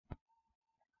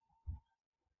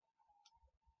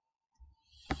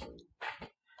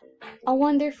A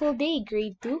wonderful day,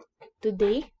 grade 2.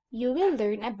 Today, you will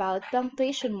learn about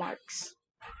punctuation marks.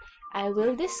 I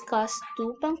will discuss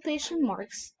two punctuation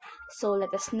marks, so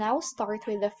let us now start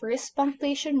with the first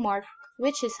punctuation mark,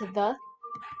 which is the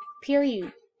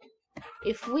period.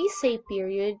 If we say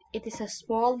period, it is a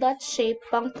small dot-shaped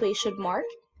punctuation mark,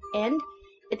 and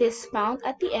it is found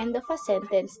at the end of a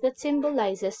sentence that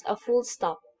symbolizes a full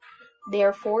stop.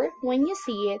 Therefore, when you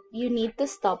see it, you need to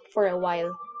stop for a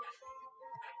while.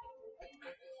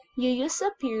 You use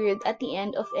a period at the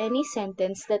end of any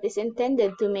sentence that is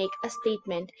intended to make a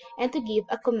statement and to give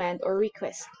a command or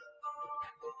request.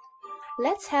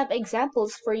 Let's have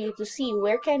examples for you to see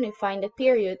where can we find a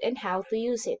period and how to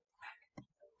use it.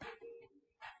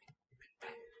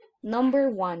 Number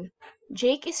 1.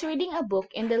 Jake is reading a book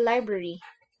in the library.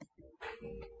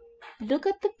 Look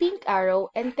at the pink arrow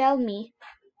and tell me,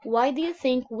 why do you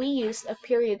think we used a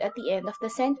period at the end of the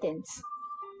sentence?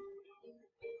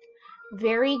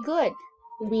 Very good.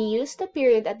 We use the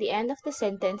period at the end of the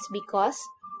sentence because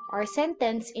our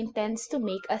sentence intends to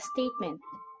make a statement.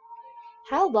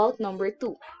 How about number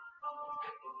 2?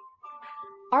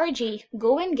 RJ,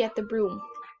 go and get the broom.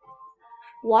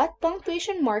 What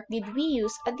punctuation mark did we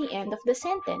use at the end of the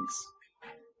sentence?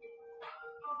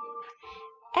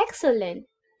 Excellent!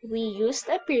 We used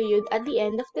a period at the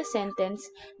end of the sentence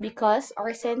because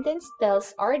our sentence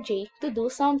tells RJ to do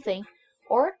something,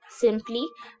 or simply,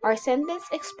 our sentence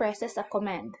expresses a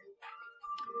command.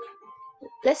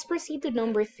 Let's proceed to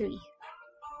number 3.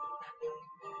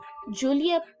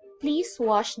 Julia, please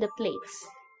wash the plates.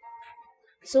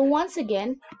 So once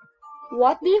again,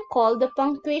 what do you call the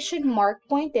punctuation mark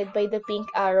pointed by the pink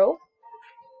arrow?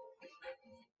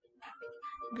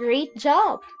 Great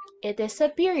job! It is a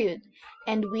period,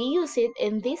 and we use it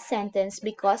in this sentence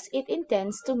because it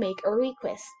intends to make a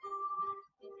request.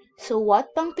 So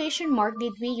what punctuation mark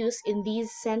did we use in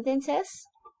these sentences?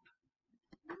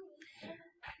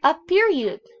 A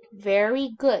period.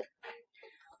 Very good.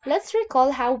 Let's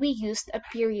recall how we used a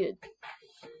period.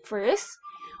 First,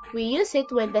 we use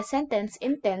it when the sentence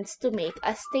intends to make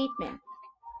a statement.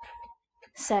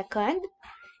 Second,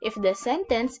 if the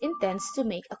sentence intends to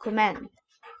make a command.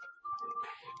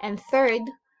 And third,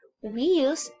 we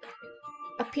use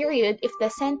a period if the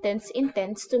sentence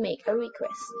intends to make a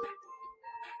request.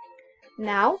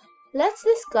 Now, let's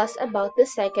discuss about the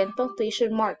second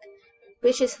punctuation mark,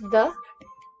 which is the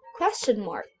question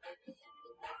mark.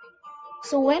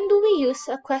 So when do we use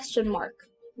a question mark?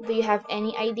 Do you have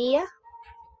any idea?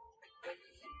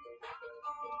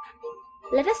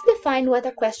 Let us define what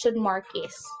a question mark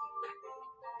is.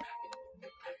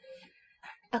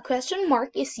 A question mark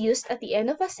is used at the end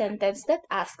of a sentence that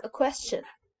asks a question.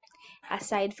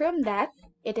 Aside from that,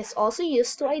 it is also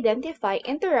used to identify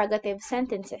interrogative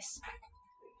sentences.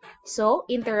 So,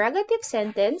 interrogative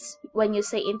sentence, when you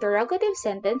say interrogative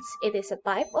sentence, it is a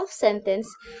type of sentence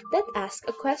that asks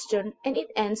a question and it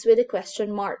ends with a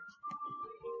question mark.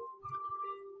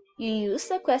 You use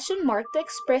a question mark to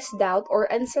express doubt or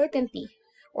uncertainty,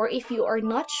 or if you are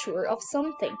not sure of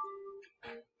something.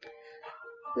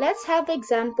 Let's have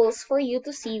examples for you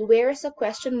to see where is a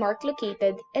question mark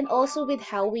located and also with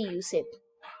how we use it.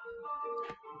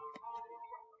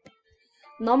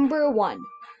 Number 1.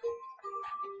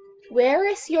 Where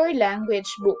is your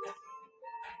language book?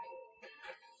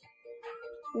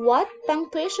 What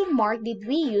punctuation mark did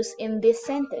we use in this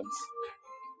sentence?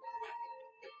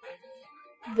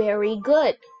 Very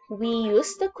good. We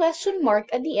use the question mark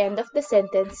at the end of the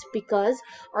sentence because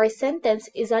our sentence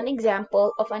is an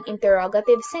example of an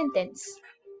interrogative sentence.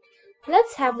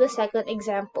 Let's have the second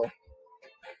example.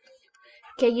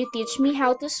 Can you teach me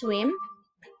how to swim?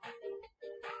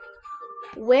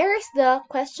 Where is the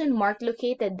question mark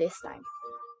located this time?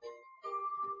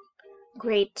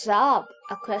 Great job!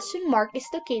 A question mark is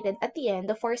located at the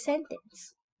end of our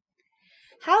sentence.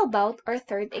 How about our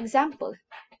third example?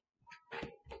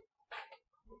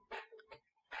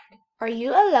 Are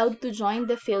you allowed to join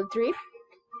the field trip?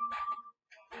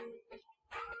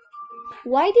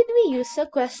 Why did we use a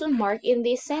question mark in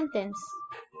this sentence?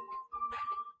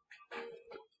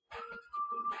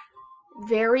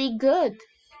 Very good!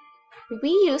 We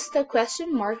used the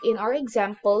question mark in our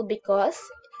example because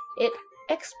it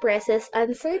expresses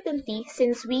uncertainty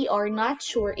since we are not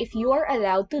sure if you are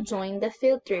allowed to join the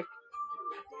field trip.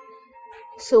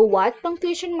 So what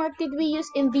punctuation mark did we use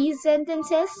in these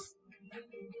sentences?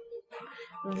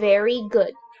 Very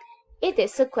good. It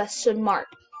is a question mark.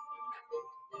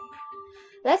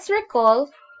 Let's recall,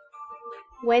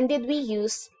 when did we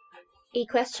use a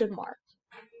question mark?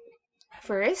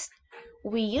 First,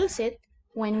 we use it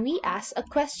when we ask a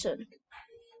question.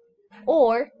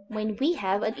 or when we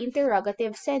have an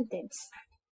interrogative sentence.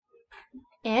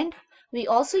 And we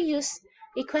also use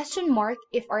a question mark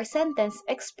if our sentence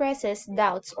expresses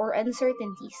doubts or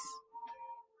uncertainties.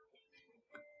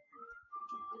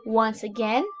 Once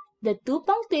again, the two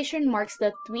punctuation marks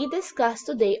that we discussed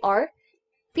today are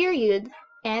period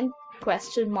and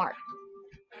question mark.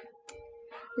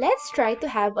 Let's try to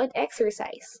have an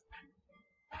exercise.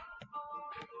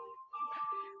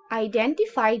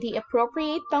 Identify the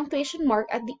appropriate punctuation mark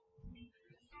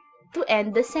to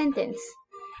end the sentence.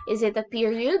 Is it a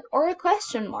period or a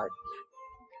question mark?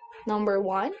 Number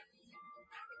 1.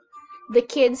 The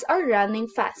kids are running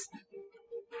fast.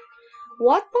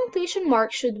 What punctuation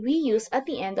mark should we use at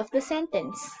the end of the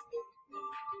sentence?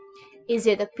 Is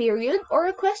it a period or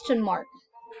a question mark?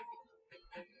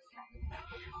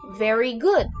 Very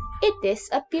good. It is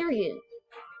a period.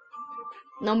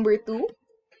 Number 2.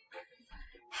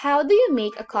 How do you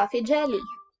make a coffee jelly?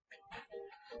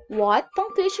 What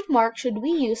punctuation mark should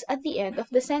we use at the end of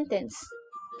the sentence?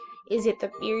 Is it a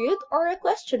period or a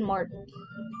question mark?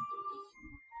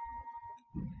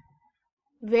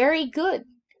 Very good.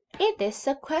 It is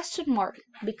a question mark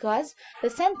because the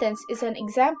sentence is an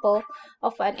example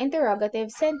of an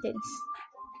interrogative sentence.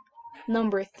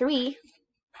 Number 3.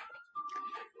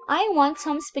 I want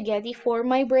some spaghetti for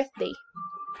my birthday.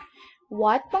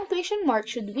 What punctuation mark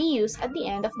should we use at the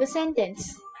end of the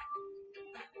sentence?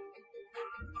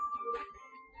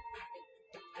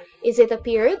 Is it a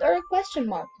period or a question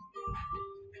mark?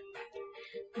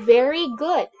 Very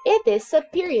good. It is a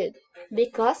period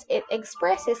because it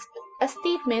expresses a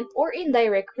statement or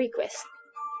indirect request.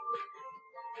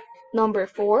 Number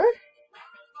 4.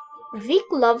 Vic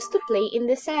loves to play in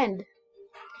the sand.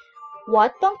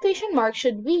 What punctuation mark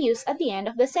should we use at the end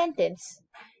of the sentence?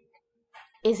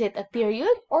 Is it a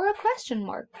period or a question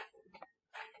mark?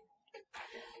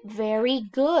 Very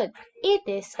good. It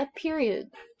is a period.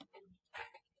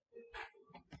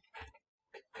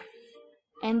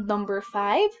 And number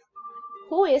 5.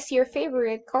 Who is your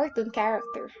favorite cartoon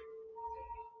character?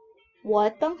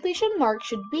 What punctuation mark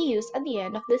should we use at the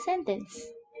end of the sentence?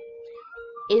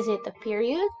 Is it a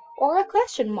period or a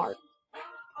question mark?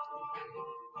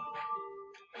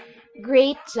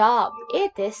 Great job!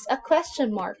 It is a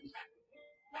question mark.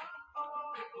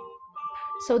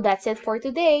 So that's it for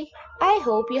today. I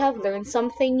hope you have learned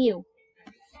something new.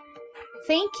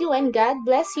 Thank you and God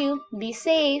bless you. Be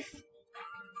safe.